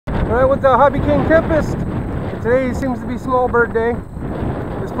Alright, with the Hobby King Tempest. Today seems to be small bird day.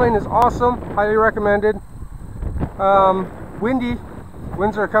 This plane is awesome, highly recommended. Windy.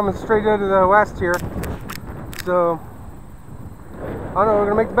 Winds are coming straight out of the west here. So, I don't know, we're going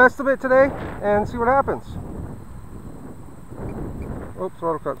to make the best of it today and see what happens. Oops,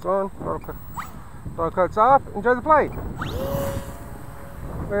 throttle cuts on, throttle cuts off. Enjoy the flight.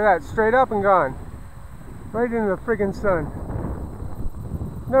 Look at that, straight up and gone. Right into the friggin' sun.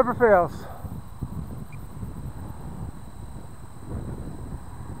 Never fails.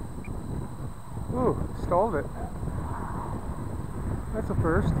 Ooh, stalled it. That's a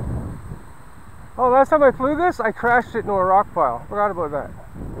first. Oh, last time I flew this, I crashed it into a rock pile. Forgot about that.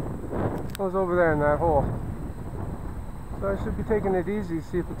 It was over there in that hole. So I should be taking it easy,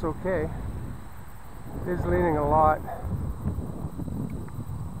 see if it's okay. It is leaning a lot.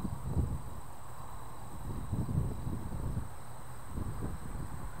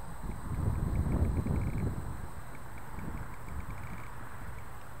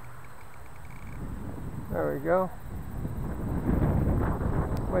 There we go.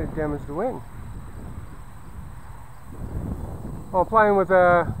 Might have damaged the wing. Well, I'm flying with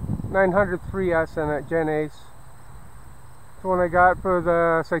a 903S and a Gen Ace. It's the one I got for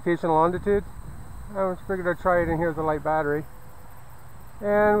the citation longitude. I just figured I'd try it in here with a light battery.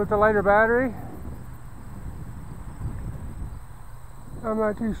 And with the lighter battery, I'm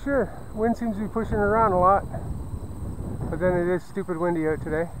not too sure. Wind seems to be pushing around a lot. But then it is stupid windy out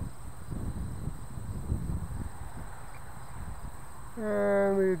today.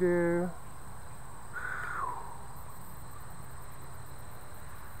 And we do.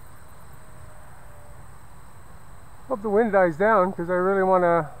 Hope the wind dies down because I really want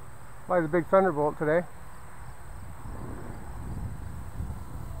to fly the big Thunderbolt today.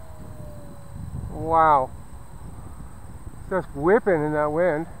 Wow. Just whipping in that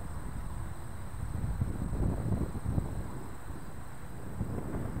wind.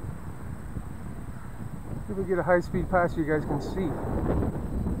 If we get a high speed pass you guys can see.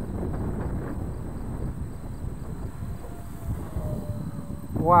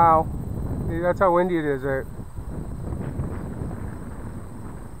 Wow. See, that's how windy it is out.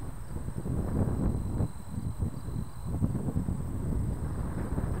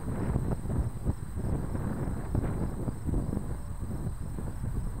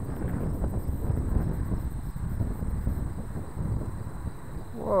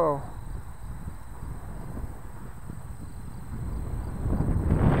 Whoa.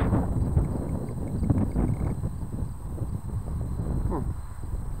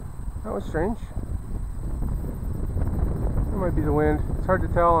 That was strange. It might be the wind. It's hard to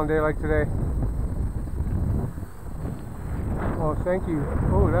tell on a day like today. Oh, thank you.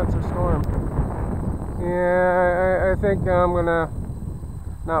 Oh, that's a storm. Yeah, I think I'm gonna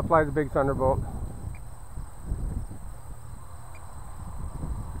not fly the big Thunderbolt.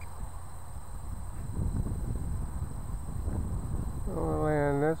 I'll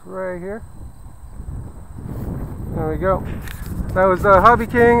land this right here. There we go. That was the Hobby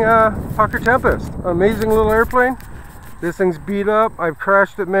King Pucker Tempest. Amazing little airplane. This thing's beat up. I've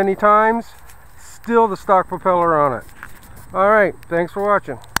crashed it many times. Still the stock propeller on it. Alright, thanks for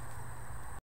watching.